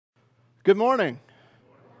Good morning.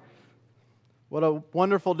 What a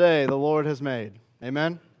wonderful day the Lord has made.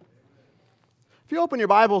 Amen. If you open your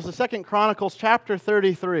Bibles to 2 Chronicles chapter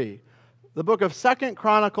 33, the book of 2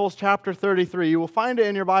 Chronicles chapter 33, you will find it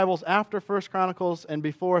in your Bibles after 1 Chronicles and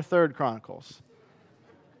before 3 Chronicles.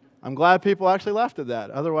 I'm glad people actually left at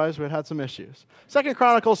that. Otherwise, we'd had some issues. 2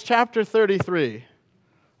 Chronicles chapter 33.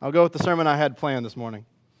 I'll go with the sermon I had planned this morning.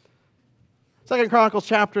 2 Chronicles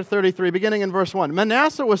chapter 33, beginning in verse 1.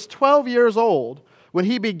 Manasseh was 12 years old when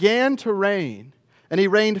he began to reign, and he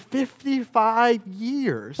reigned 55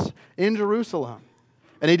 years in Jerusalem.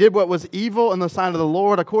 And he did what was evil in the sight of the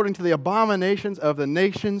Lord, according to the abominations of the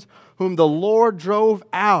nations whom the Lord drove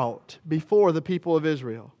out before the people of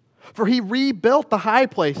Israel. For he rebuilt the high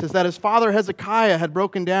places that his father Hezekiah had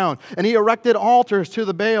broken down, and he erected altars to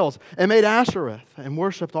the Baals, and made Ashereth, and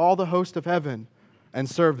worshipped all the host of heaven, and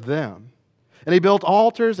served them. And he built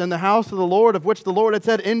altars in the house of the Lord, of which the Lord had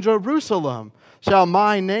said, "In Jerusalem shall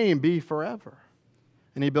my name be forever."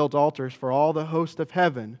 And he built altars for all the host of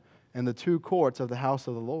heaven in the two courts of the house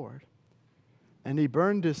of the Lord. And he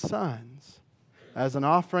burned his sons as an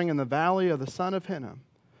offering in the valley of the son of Hinnom,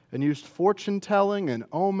 and used fortune-telling and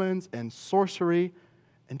omens and sorcery,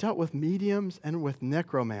 and dealt with mediums and with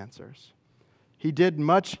necromancers. He did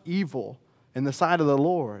much evil in the sight of the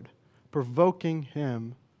Lord, provoking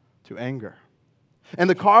him to anger. And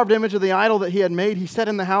the carved image of the idol that he had made, he set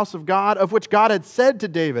in the house of God, of which God had said to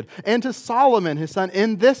David and to Solomon his son,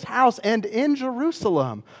 "In this house and in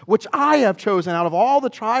Jerusalem, which I have chosen out of all the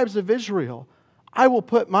tribes of Israel, I will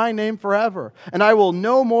put my name forever, and I will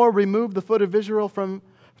no more remove the foot of Israel from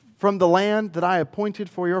the land that I appointed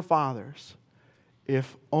for your fathers,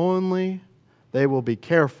 if only they will be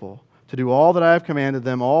careful to do all that I have commanded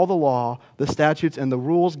them, all the law, the statutes, and the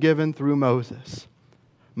rules given through Moses."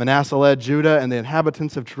 Manasseh led Judah and the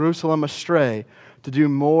inhabitants of Jerusalem astray to do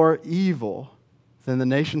more evil than the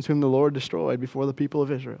nations whom the Lord destroyed before the people of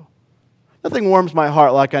Israel. Nothing warms my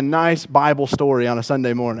heart like a nice Bible story on a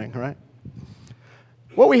Sunday morning, right?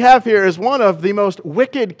 What we have here is one of the most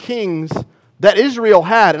wicked kings that Israel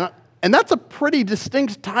had, and that's a pretty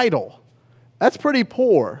distinct title. That's pretty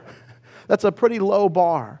poor. That's a pretty low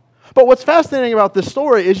bar. But what's fascinating about this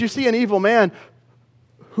story is you see an evil man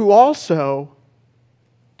who also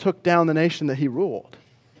took down the nation that he ruled.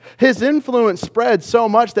 His influence spread so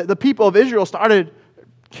much that the people of Israel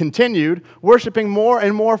continued worshiping more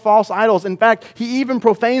and more false idols. In fact, he even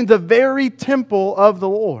profaned the very temple of the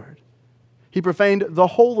Lord. He profaned the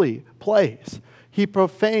holy place. He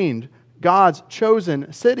profaned God's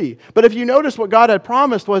chosen city. But if you notice, what God had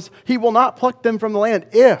promised was he will not pluck them from the land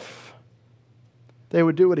if they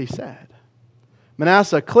would do what he said.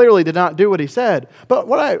 Manasseh clearly did not do what he said. But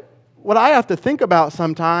what I have to think about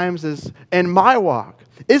sometimes is, in my walk,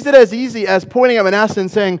 is it as easy as pointing at Manasseh and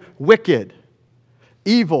saying, wicked,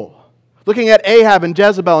 evil, looking at Ahab and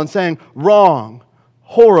Jezebel and saying, wrong,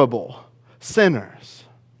 horrible, sinners?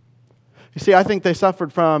 You see, I think they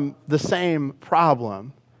suffered from the same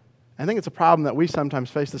problem. I think it's a problem that we sometimes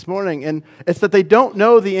face this morning, and it's that they don't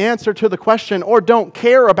know the answer to the question or don't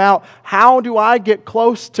care about, how do I get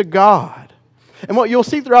close to God? And what you'll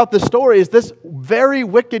see throughout this story is this very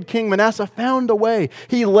wicked king Manasseh found a way.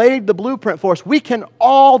 He laid the blueprint for us. We can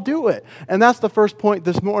all do it. And that's the first point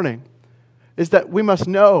this morning, is that we must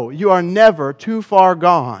know you are never too far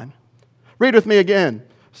gone. Read with me again,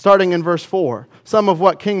 starting in verse 4, some of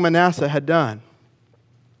what King Manasseh had done.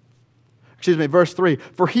 Verse 3.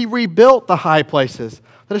 For he rebuilt the high places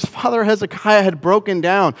that his father Hezekiah had broken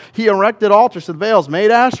down. He erected altars to the Baals, made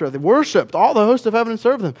Ashereth, worshipped all the host of heaven and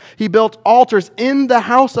served them. He built altars in the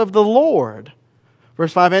house of the Lord.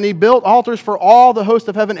 Verse 5. And he built altars for all the host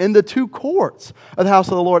of heaven in the two courts of the house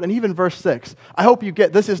of the Lord. And even verse 6. I hope you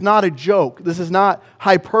get, this is not a joke. This is not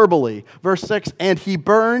hyperbole. Verse 6. And he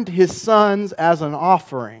burned his sons as an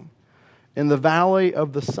offering in the valley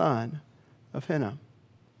of the son of Hinnom.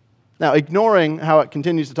 Now, ignoring how it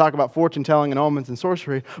continues to talk about fortune-telling and omens and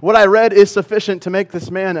sorcery, what I read is sufficient to make this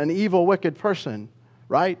man an evil, wicked person,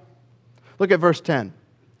 right? Look at verse 10.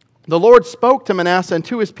 The Lord spoke to Manasseh and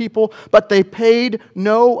to his people, but they paid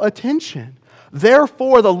no attention.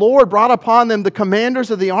 Therefore, the Lord brought upon them the commanders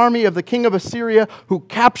of the army of the king of Assyria, who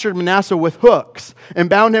captured Manasseh with hooks and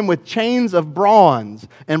bound him with chains of bronze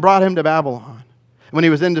and brought him to Babylon. When he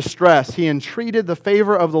was in distress, he entreated the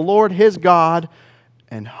favor of the Lord his God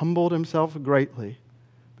and humbled himself greatly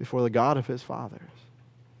before the God of his fathers.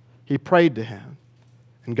 He prayed to him,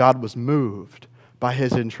 and God was moved by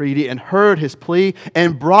his entreaty and heard his plea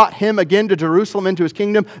and brought him again to Jerusalem into his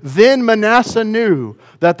kingdom. Then Manasseh knew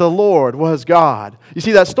that the Lord was God. You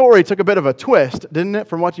see, that story took a bit of a twist, didn't it,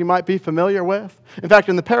 from what you might be familiar with? In fact,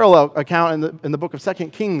 in the parallel account in the book of 2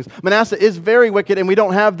 Kings, Manasseh is very wicked, and we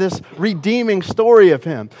don't have this redeeming story of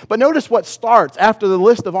him. But notice what starts after the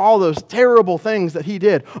list of all those terrible things that he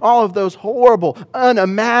did, all of those horrible,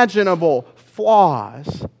 unimaginable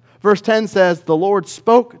flaws. Verse 10 says, the Lord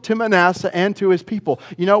spoke to Manasseh and to his people.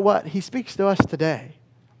 You know what? He speaks to us today.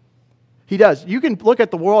 He does. You can look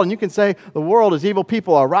at the world and you can say the world is evil.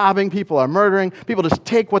 People are robbing. People are murdering. People just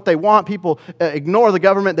take what they want. People ignore the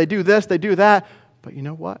government. They do this. They do that. But you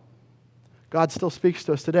know what? God still speaks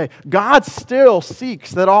to us today. God still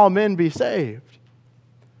seeks that all men be saved.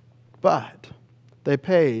 But they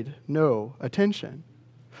paid no attention.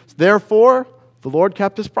 Therefore, the Lord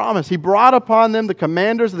kept his promise. He brought upon them the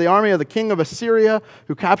commanders of the army of the king of Assyria,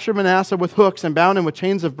 who captured Manasseh with hooks and bound him with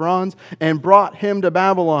chains of bronze and brought him to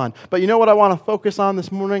Babylon. But you know what I want to focus on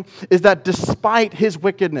this morning? Is that despite his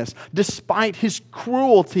wickedness, despite his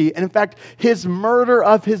cruelty, and in fact, his murder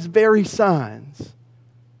of his very sons,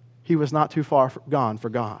 he was not too far gone for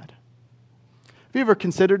God. Have you ever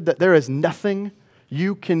considered that there is nothing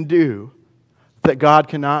you can do that God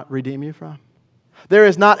cannot redeem you from? There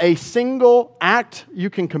is not a single act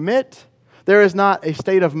you can commit. There is not a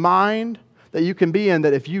state of mind that you can be in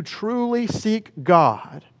that if you truly seek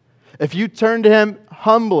God, if you turn to him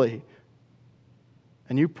humbly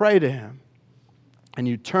and you pray to him and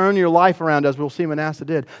you turn your life around as we'll see Manasseh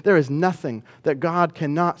did, there is nothing that God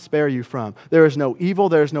cannot spare you from. There is no evil,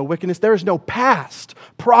 there is no wickedness, there is no past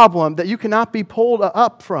problem that you cannot be pulled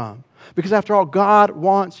up from. Because after all, God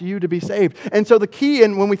wants you to be saved. And so the key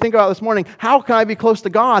in when we think about this morning, how can I be close to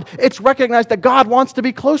God? It's recognize that God wants to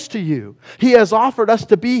be close to you. He has offered us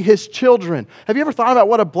to be his children. Have you ever thought about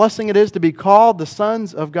what a blessing it is to be called the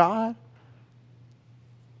sons of God?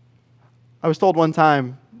 I was told one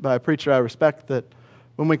time by a preacher I respect that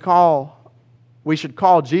when we should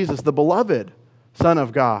call Jesus the beloved Son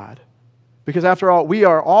of God. Because after all, we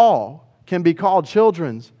are all can be called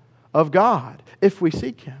children of God if we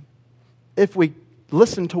seek him. If we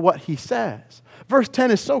listen to what he says. Verse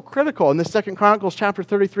 10 is so critical in this 2 Chronicles chapter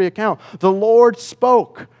 33 account. The Lord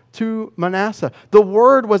spoke to Manasseh. The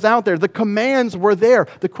word was out there. The commands were there.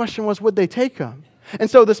 The question was, would they take them? And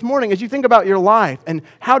so this morning, as you think about your life and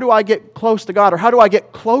how do I get close to God or how do I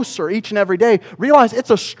get closer each and every day, realize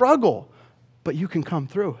it's a struggle, but you can come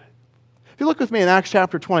through it. If you look with me in Acts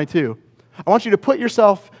chapter 22, I want you to put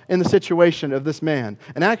yourself in the situation of this man.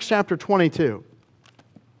 In Acts chapter 22,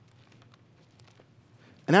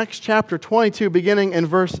 in Acts chapter 22, beginning in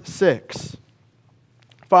verse 6.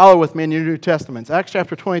 Follow with me in your New Testaments. Acts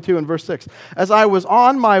chapter 22 and verse 6. As I was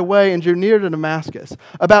on my way and drew near to Damascus,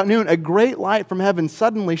 about noon, a great light from heaven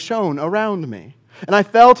suddenly shone around me. And I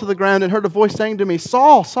fell to the ground and heard a voice saying to me,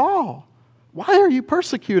 Saul, Saul, why are you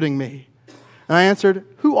persecuting me? And I answered,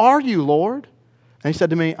 Who are you, Lord? And he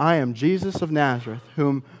said to me, I am Jesus of Nazareth,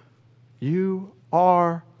 whom you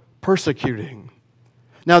are persecuting.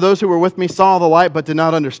 Now those who were with me saw the light, but did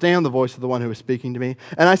not understand the voice of the one who was speaking to me.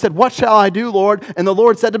 And I said, What shall I do, Lord? And the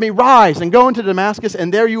Lord said to me, Rise and go into Damascus,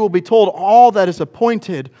 and there you will be told all that is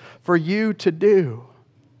appointed for you to do.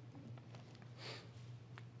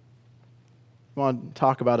 You want to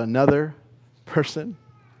talk about another person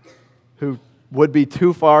who would be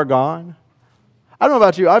too far gone? I don't know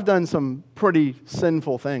about you, I've done some pretty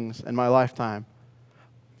sinful things in my lifetime.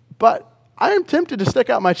 But I am tempted to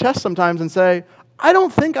stick out my chest sometimes and say, I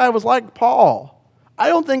don't think I was like Paul. I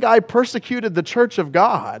don't think I persecuted the church of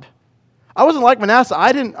God. I wasn't like Manasseh.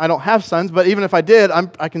 I don't have sons, but even if I did,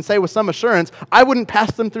 I can say with some assurance, I wouldn't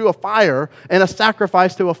pass them through a fire and a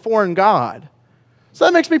sacrifice to a foreign god. So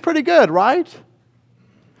that makes me pretty good, right?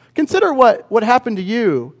 Consider what happened to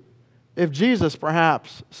you if Jesus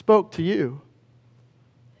perhaps spoke to you.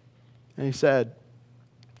 And he said,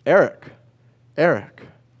 Eric,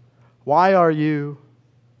 why are you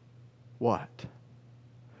what?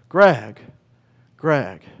 Greg,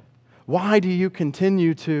 why do you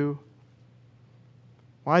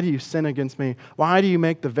sin against me? Why do you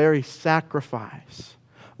make the very sacrifice?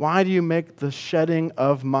 Why do you make the shedding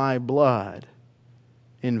of my blood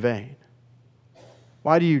in vain?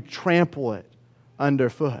 Why do you trample it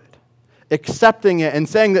underfoot? Accepting it and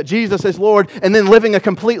saying that Jesus is Lord and then living a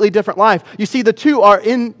completely different life. You see, the two are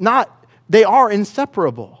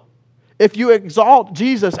inseparable. If you exalt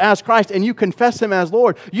Jesus as Christ and you confess him as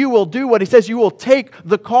Lord, you will do what he says. You will take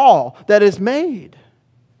the call that is made.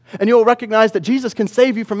 And you'll recognize that Jesus can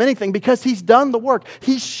save you from anything because He's done the work.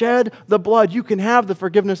 He shed the blood. You can have the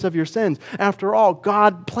forgiveness of your sins. After all,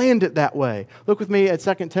 God planned it that way. Look with me at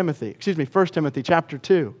 1 Timothy chapter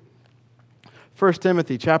 2. 1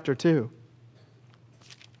 Timothy chapter 2.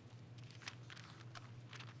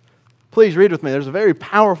 Please read with me. There's a very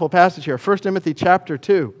powerful passage here. 1 Timothy chapter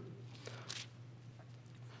 2,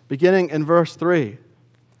 beginning in verse 3.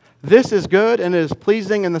 This is good and is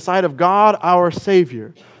pleasing in the sight of God our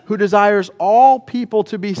Savior, who desires all people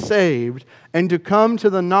to be saved and to come to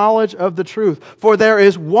the knowledge of the truth. For there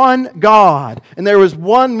is one God, and there is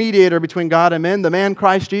one mediator between God and men, the man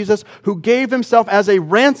Christ Jesus, who gave Himself as a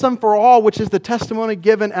ransom for all, which is the testimony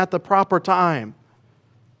given at the proper time.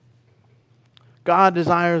 God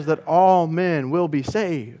desires that all men will be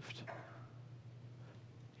saved.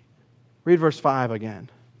 Read verse 5 again.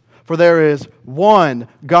 For there is one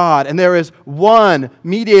God, and there is one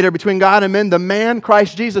mediator between God and men, the man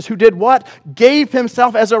Christ Jesus, who did what? Gave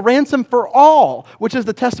Himself as a ransom for all, which is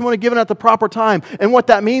the testimony given at the proper time. And what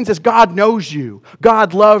that means is God knows you,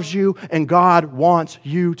 God loves you, and God wants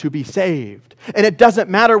you to be saved. And it doesn't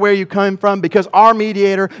matter where you come from, because our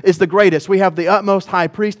mediator is the greatest. We have the utmost high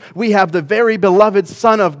priest. We have the very beloved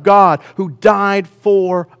Son of God who died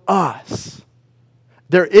for us.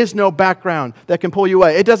 There is no background that can pull you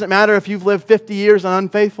away. It doesn't matter if you've lived 50 years in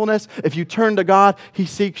unfaithfulness. If you turn to God, He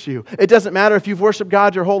seeks you. It doesn't matter if you've worshiped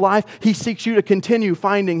God your whole life. He seeks you to continue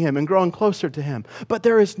finding Him and growing closer to Him. But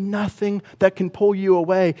there is nothing that can pull you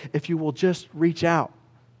away if you will just reach out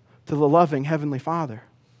to the loving Heavenly Father.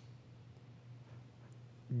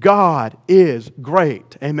 God is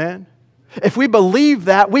great. Amen? If we believe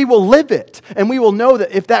that, we will live it. And we will know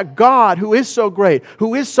that if that God who is so great,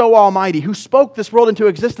 who is so almighty, who spoke this world into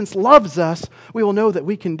existence, loves us, we will know that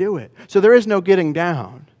we can do it. So there is no getting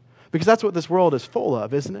down. Because that's what this world is full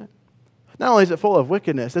of, isn't it? Not only is it full of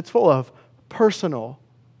wickedness, it's full of personal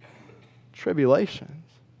tribulations.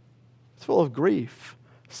 It's full of grief,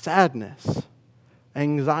 sadness,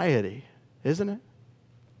 anxiety, isn't it?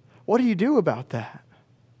 What do you do about that?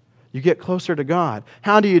 You get closer to God.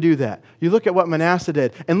 How do you do that? You look at what Manasseh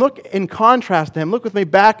did. And look in contrast to him. Look with me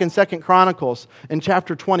back in 2 Chronicles in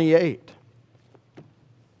chapter 28.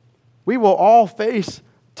 We will all face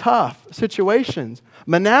tough situations.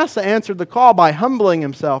 Manasseh answered the call by humbling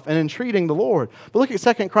himself and entreating the Lord. But look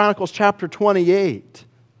at 2 Chronicles chapter 28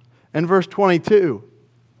 and verse 22.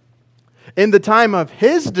 In the time of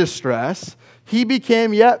his distress, he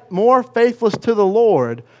became yet more faithless to the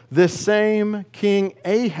Lord, this same King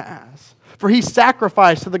Ahaz. For he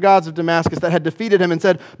sacrificed to the gods of Damascus that had defeated him and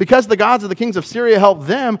said, because the gods of the kings of Syria helped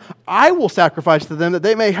them, I will sacrifice to them that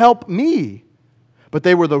they may help me. But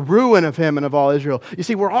they were the ruin of him and of all Israel. You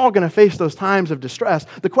see, we're all going to face those times of distress.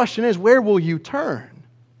 The question is, where will you turn?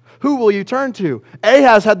 Who will you turn to?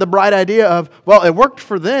 Ahaz had the bright idea of, well, it worked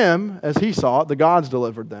for them, as he saw it. The gods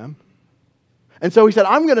delivered them. And so he said,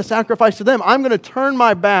 I'm going to sacrifice to them. I'm going to turn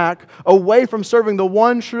my back away from serving the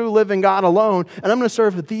one true living God alone, and I'm going to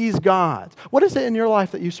serve these gods. What is it in your life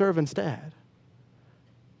that you serve instead?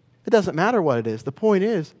 It doesn't matter what it is. The point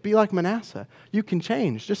is, be like Manasseh. You can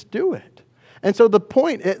change. Just do it. And so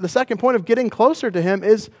the second point of getting closer to Him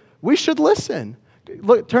is we should listen.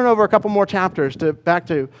 Look, turn over a couple more chapters back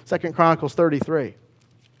to 2 Chronicles 33.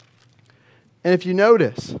 And if you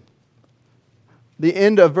notice, the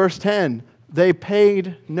end of verse 10, they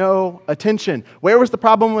paid no attention. Where was the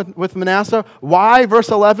problem with Manasseh? Why, verse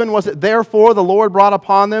 11, was it therefore the Lord brought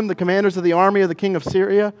upon them the commanders of the army of the king of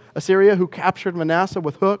Assyria, who captured Manasseh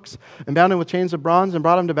with hooks and bound him with chains of bronze and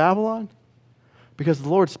brought him to Babylon? Because the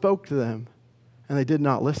Lord spoke to them and they did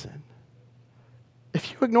not listen.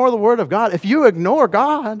 If you ignore the word of God, if you ignore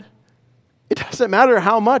God, it doesn't matter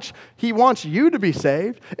how much He wants you to be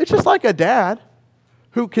saved. It's just like a dad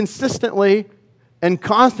who consistently and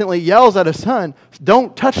constantly yells at his son,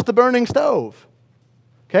 don't touch the burning stove.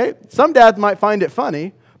 Okay? Some dads might find it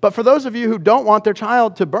funny, but for those of you who don't want their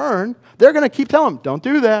child to burn, they're going to keep telling them, don't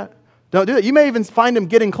do that. Don't do that. You may even find them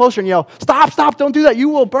getting closer and yell, stop, stop, don't do that. You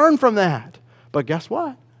will burn from that. But guess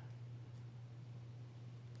what?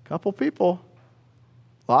 A couple people,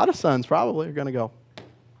 a lot of sons probably are going to go,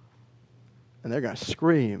 and they're going to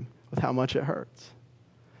scream with how much it hurts.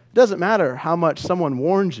 It doesn't matter how much someone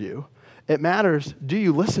warns you. It matters, do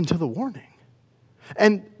you listen to the warning?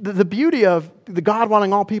 And the beauty of the God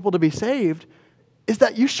wanting all people to be saved is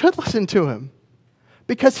that you should listen to Him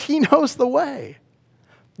because He knows the way.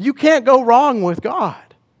 You can't go wrong with God.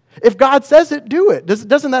 If God says it, do it.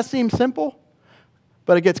 Doesn't that seem simple?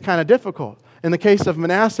 But it gets kind of difficult. In the case of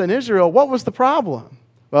Manasseh and Israel, what was the problem?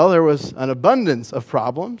 Well, there was an abundance of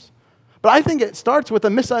problems. But I think it starts with a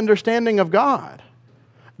misunderstanding of God.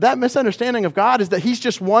 that misunderstanding of God is that He's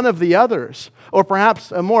just one of the others. Or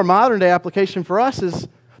perhaps a more modern day application for us is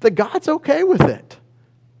that God's okay with it.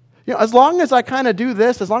 As long as I kind of do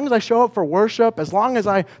this, as long as I show up for worship, as long as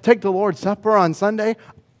I take the Lord's Supper on Sunday,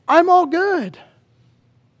 I'm all good.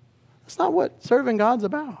 That's not what serving God's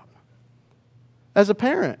about. As a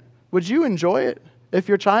parent, would you enjoy it if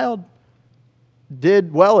your child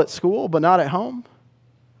did well at school but not at home?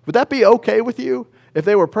 Would that be okay with you if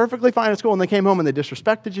they were perfectly fine at school and they came home and they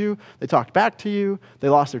disrespected you, they talked back to you, they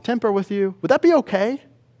lost their temper with you? Would that be okay?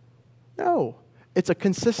 No. It's a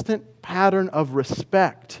consistent pattern of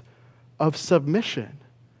respect, of submission.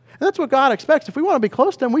 And that's what God expects. If we want to be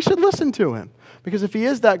close to Him, we should listen to Him. Because if He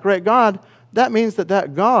is that great God, that means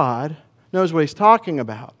that God knows what He's talking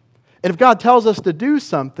about. And if God tells us to do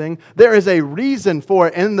something, there is a reason for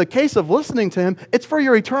it. And in the case of listening to Him, it's for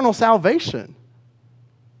your eternal salvation.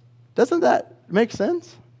 Doesn't that make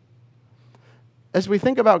sense? As we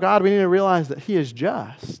think about God, we need to realize that He is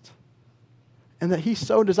just and that He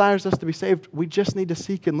so desires us to be saved. We just need to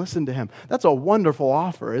seek and listen to Him. That's a wonderful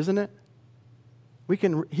offer, isn't it?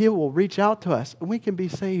 He will reach out to us and we can be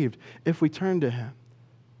saved if we turn to Him.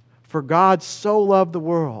 For God so loved the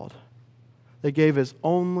world that gave His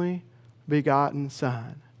only begotten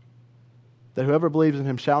Son, that whoever believes in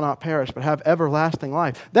Him shall not perish but have everlasting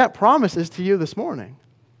life. That promise is to you this morning.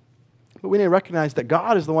 But we need to recognize that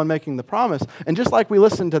God is the one making the promise. And just like we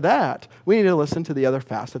listen to that, we need to listen to the other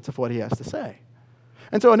facets of what He has to say.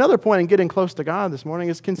 And so another point in getting close to God this morning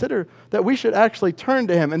is consider that we should actually turn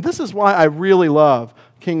to Him. And this is why I really love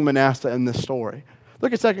King Manasseh in this story.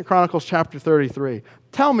 Look at 2 Chronicles chapter 33.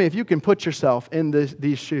 Tell me if you can put yourself in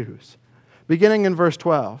these shoes. Beginning in verse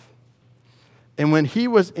 12. And when he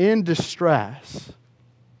was in distress,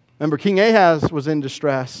 remember King Ahaz was in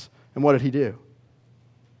distress, and what did he do?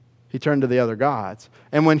 He turned to the other gods.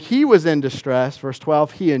 And when he was in distress, verse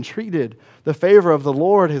 12, he entreated the favor of the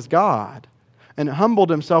Lord his God and humbled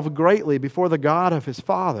himself greatly before the God of his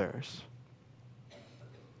fathers.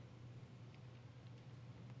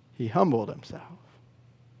 He humbled himself.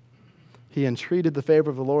 He entreated the favor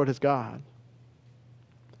of the Lord his God.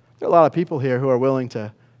 There are a lot of people here who are willing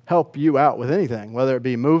to help you out with anything, whether it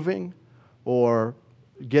be moving or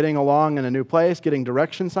getting along in a new place, getting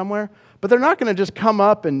direction somewhere. But they're not going to just come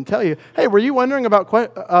up and tell you, hey, were you wondering about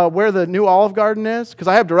where the new Olive Garden is? Because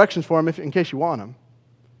I have directions for them in case you want them.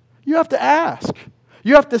 You have to ask.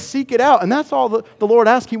 You have to seek it out. And that's all the Lord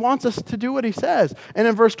asks. He wants us to do what He says. And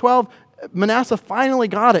in verse 12, Manasseh finally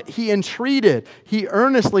got it. He entreated. He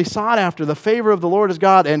earnestly sought after the favor of the Lord his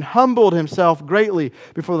God and humbled himself greatly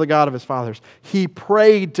before the God of his fathers. He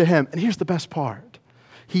prayed to Him. And here's the best part.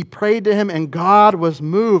 He prayed to Him, and God was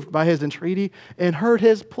moved by his entreaty and heard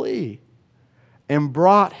his plea and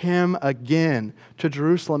brought him again to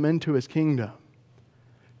Jerusalem into His kingdom.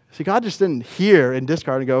 See, God just didn't hear and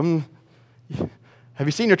discard and go, have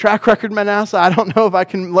you seen your track record, Manasseh? I don't know if I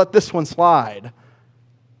can let this one slide.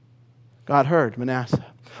 God heard Manasseh.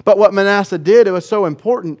 But what Manasseh did, it was so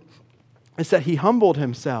important, is that he humbled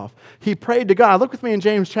himself. He prayed to God. Look with me in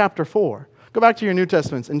James chapter 4. Go back to your New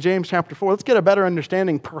Testaments. In James chapter 4, let's get a better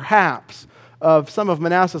understanding, perhaps, of some of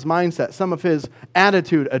Manasseh's mindset, some of his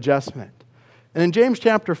attitude adjustment. And in James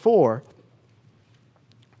chapter 4,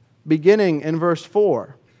 beginning in verse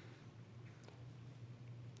 4,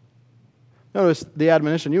 notice the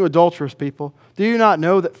admonition, you adulterous people, do you not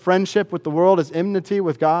know that friendship with the world is enmity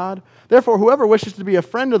with God? Therefore, whoever wishes to be a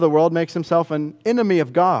friend of the world makes himself an enemy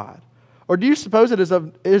of God. Or do you suppose it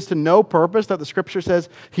is to no purpose that the Scripture says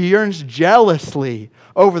He yearns jealously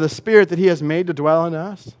over the Spirit that He has made to dwell in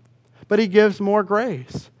us? But He gives more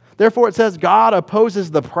grace. Therefore, it says God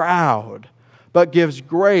opposes the proud, but gives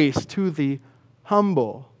grace to the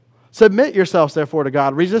humble. Submit yourselves, therefore, to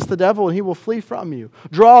God. Resist the devil, and he will flee from you.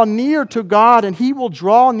 Draw near to God, and He will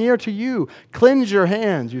draw near to you. Cleanse your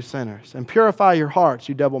hands, you sinners, and purify your hearts,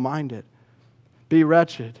 you double-minded. Be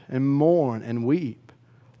wretched, and mourn, and weep.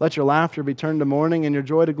 Let your laughter be turned to mourning, and your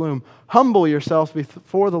joy to gloom. Humble yourselves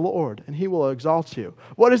before the Lord, and He will exalt you.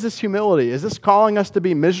 What is this humility? Is this calling us to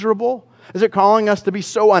be miserable? Is it calling us to be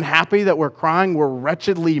so unhappy that we're crying, we're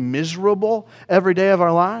wretchedly miserable every day of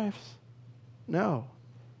our lives? No.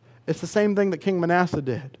 It's the same thing that King Manasseh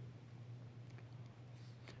did.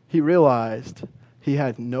 He realized he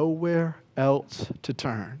had nowhere else to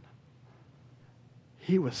turn.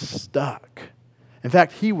 He was stuck. In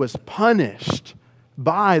fact, he was punished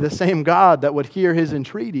by the same God that would hear his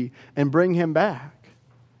entreaty and bring him back.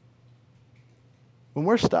 When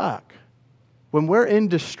we're stuck, when we're in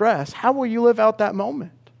distress, how will you live out that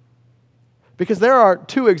moment? Because there are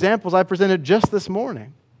two examples I presented just this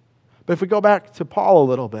morning. But if we go back to Paul a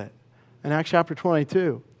little bit, in Acts chapter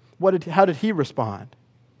 22, how did he respond?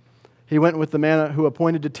 He went with the man who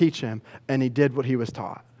appointed to teach him, and he did what he was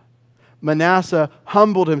taught. Manasseh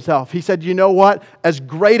humbled himself. He said, you know what? As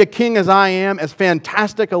great a king as I am, as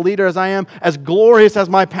fantastic a leader as I am, as glorious as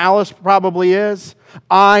my palace probably is,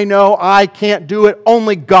 I know I can't do it.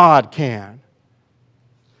 Only God can.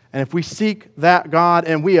 And if we seek that God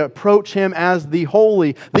and we approach Him as the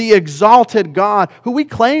holy, the exalted God who we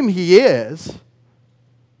claim He is,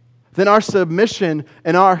 then our submission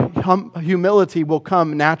and our humility will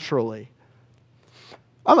come naturally.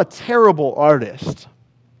 I'm a terrible artist.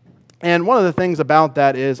 And one of the things about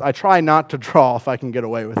that is I try not to draw if I can get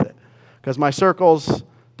away with it. Because my circles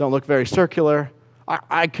don't look very circular.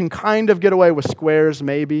 I can kind of get away with squares,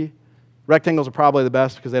 maybe. Rectangles are probably the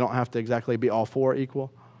best because they don't have to exactly be all four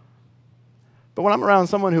equal. But when I'm around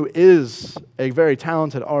someone who is a very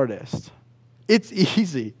talented artist, it's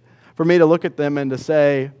easy for me to look at them and to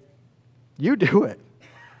say, you do it.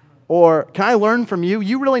 Or, can I learn from you?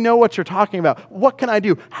 You really know what you're talking about. What can I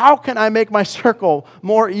do? How can I make my circle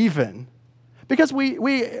more even? Because we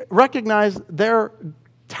recognize their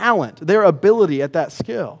talent, their ability at that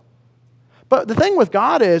skill. But the thing with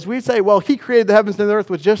God is, we say, well, He created the heavens and the earth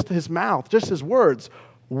with just His mouth, just His words.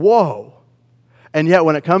 Whoa. And yet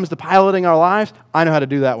when it comes to piloting our lives, I know how to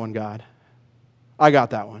do that one, God. I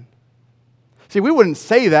got that one. See, we wouldn't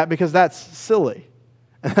say that because that's silly.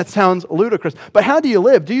 And that sounds ludicrous. But how do you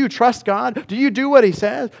live? Do you trust God? Do you do what He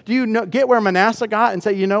says? Do you get where Manasseh got and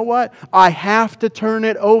say, you know what? I have to turn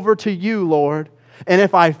it over to You, Lord. And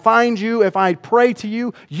if I find You, if I pray to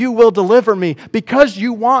You, You will deliver me because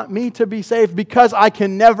You want me to be saved, because I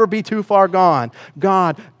can never be too far gone.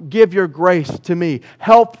 God, give Your grace to me.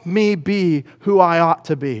 Help me be who I ought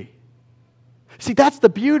to be. See, that's the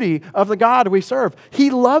beauty of the God we serve. He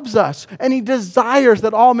loves us, and He desires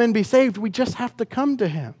that all men be saved. We just have to come to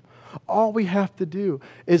Him. All we have to do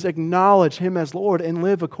is acknowledge Him as Lord and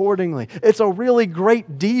live accordingly. It's a really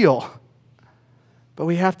great deal, but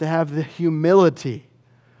we have to have the humility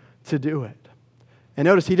to do it. And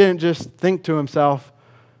notice he didn't just think to himself,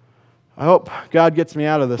 I hope God gets me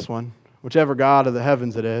out of this one, whichever God of the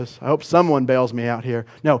heavens it is. I hope someone bails me out here.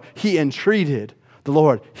 No, he entreated the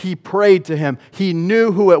Lord. He prayed to Him. He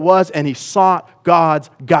knew who it was, and he sought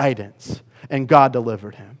God's guidance, and God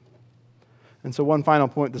delivered him. And so one final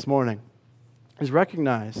point this morning is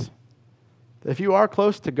recognize that if you are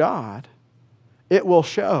close to God, it will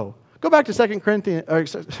show. Go back to 2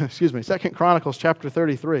 Chronicles chapter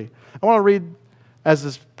 33. I want to read, as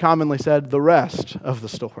is commonly said, the rest of the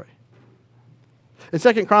story. In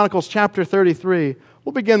 2 Chronicles chapter 33,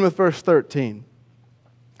 we'll begin with verse 13.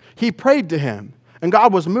 He prayed to Him, and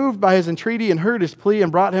God was moved by his entreaty and heard his plea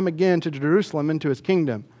and brought him again to Jerusalem into his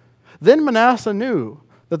kingdom. Then Manasseh knew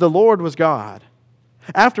that the Lord was God.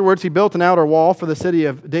 Afterwards, he built an outer wall for the city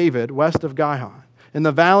of David, west of Gihon, in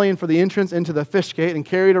the valley and for the entrance into the fish gate, and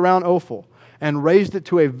carried around Ophel, and raised it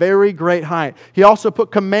to a very great height. He also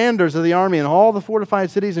put commanders of the army in all the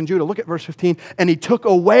fortified cities in Judah. Look at verse 15. And he took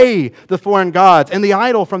away the foreign gods and the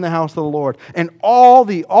idol from the house of the Lord, and all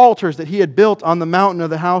the altars that he had built on the mountain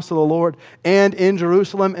of the house of the Lord and in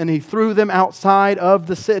Jerusalem, and he threw them outside of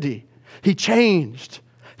the city. He changed.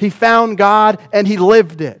 He found God and he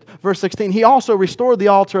lived it. Verse 16, he also restored the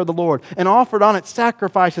altar of the Lord and offered on it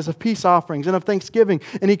sacrifices of peace offerings and of thanksgiving.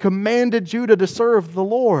 And he commanded Judah to serve the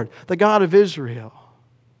Lord, the God of Israel.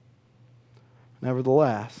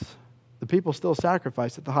 Nevertheless, the people still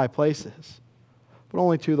sacrificed at the high places, but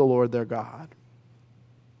only to the Lord their God.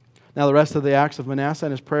 Now the rest of the acts of Manasseh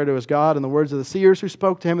and his prayer to his God and the words of the seers who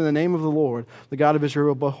spoke to him in the name of the Lord, the God of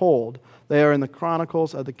Israel, behold, they are in the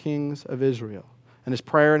chronicles of the kings of Israel. And his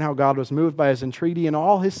prayer and how God was moved by his entreaty and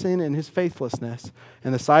all his sin and his faithlessness,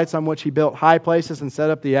 and the sites on which he built high places and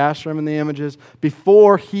set up the Asherim and the images,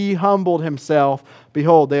 before he humbled himself,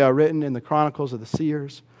 behold, they are written in the chronicles of the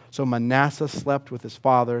seers. So Manasseh slept with his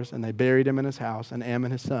fathers, and they buried him in his house, and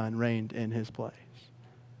Amon his son reigned in his place.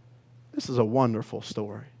 This is a wonderful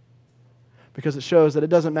story, because it shows that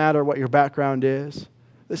it doesn't matter what your background is.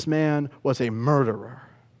 This man was a murderer.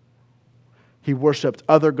 He worshiped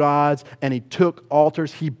other gods, and he took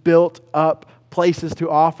altars. He built up places to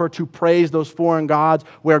offer, to praise those foreign gods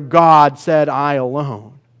where God said, I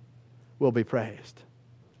alone will be praised.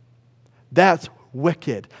 That's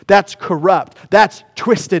wicked. That's corrupt. That's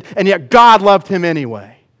twisted. And yet God loved him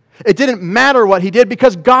anyway. It didn't matter what he did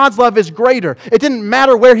because God's love is greater. It didn't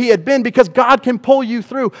matter where he had been because God can pull you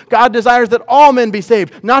through. God desires that all men be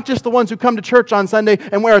saved, not just the ones who come to church on Sunday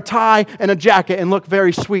and wear a tie and a jacket and look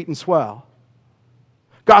very sweet and swell.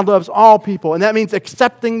 God loves all people, and that means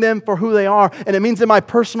accepting them for who they are. And it means in my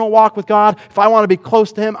personal walk with God, if I want to be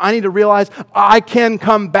close to Him, I need to realize I can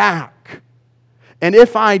come back. And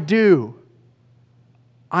if I do,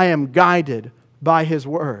 I am guided by His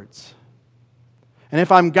words. And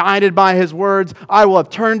if I'm guided by His words, I will have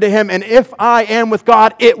turned to Him. And if I am with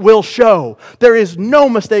God, it will show. There is no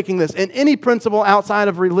mistaking this. In any principle outside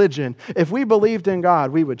of religion, if we believed in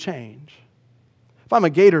God, we would change. If I'm a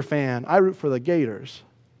Gator fan, I root for the Gators.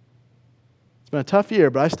 It's been a tough year,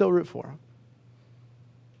 but I still root for them.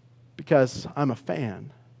 Because I'm a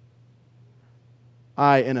fan.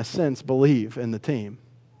 I, in a sense, believe in the team.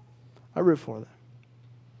 I root for them.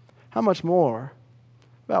 How much more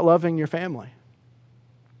about loving your family?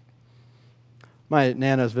 My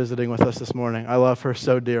Nana's visiting with us this morning. I love her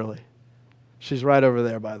so dearly. She's right over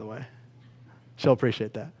there, by the way. She'll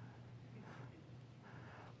appreciate that.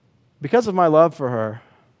 Because of my love for her,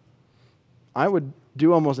 I would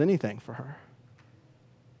do almost anything for her.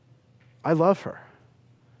 I love her,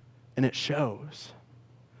 and it shows.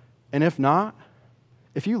 And if not,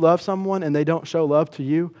 if you love someone and they don't show love to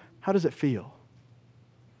you, how does it feel?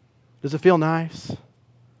 Does it feel nice?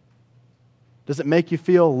 Does it make you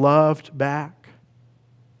feel loved back?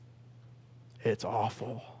 It's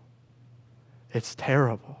awful. It's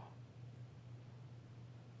terrible.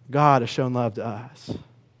 God has shown love to us.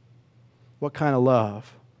 What kind of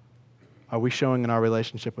love are we showing in our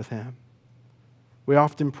relationship with Him? We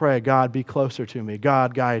often pray, God, be closer to me.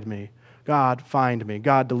 God, guide me. God, find me.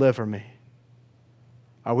 God, deliver me.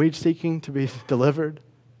 Are we seeking to be delivered?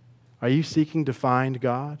 Are you seeking to find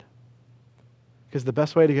God? Because the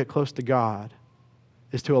best way to get close to God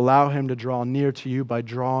is to allow Him to draw near to you by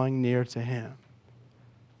drawing near to Him.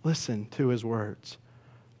 Listen to His words.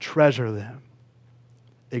 Treasure them.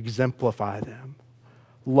 Exemplify them.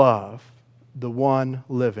 Love the one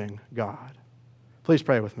living God. Please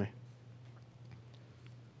pray with me.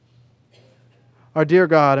 Our dear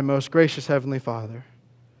God and most gracious Heavenly Father,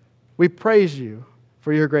 we praise You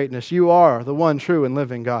for Your greatness. You are the one true and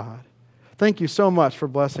living God. Thank You so much for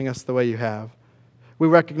blessing us the way You have. We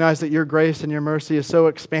recognize that Your grace and Your mercy is so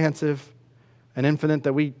expansive and infinite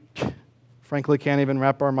that we frankly can't even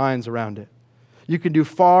wrap our minds around it. You can do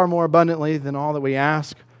far more abundantly than all that we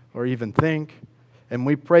ask or even think. And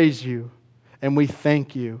we praise You and we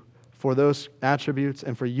thank You for those attributes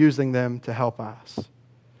and for using them to help us.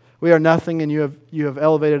 We are nothing, and you have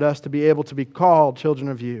elevated us to be able to be called children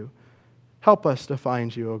of You. Help us to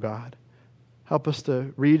find You, O God. Help us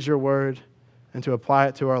to read Your word and to apply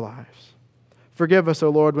it to our lives. Forgive us, O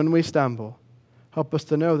Lord, when we stumble. Help us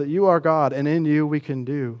to know that You are God, and in You we can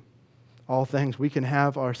do all things. We can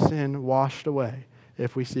have our sin washed away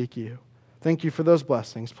if we seek You. Thank You for those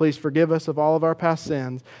blessings. Please forgive us of all of our past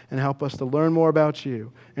sins and help us to learn more about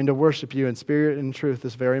You and to worship You in spirit and truth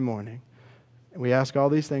this very morning. And we ask all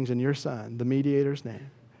these things in Your Son, the mediator's name.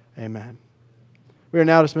 Amen. We are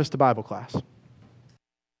now dismissed to Bible class.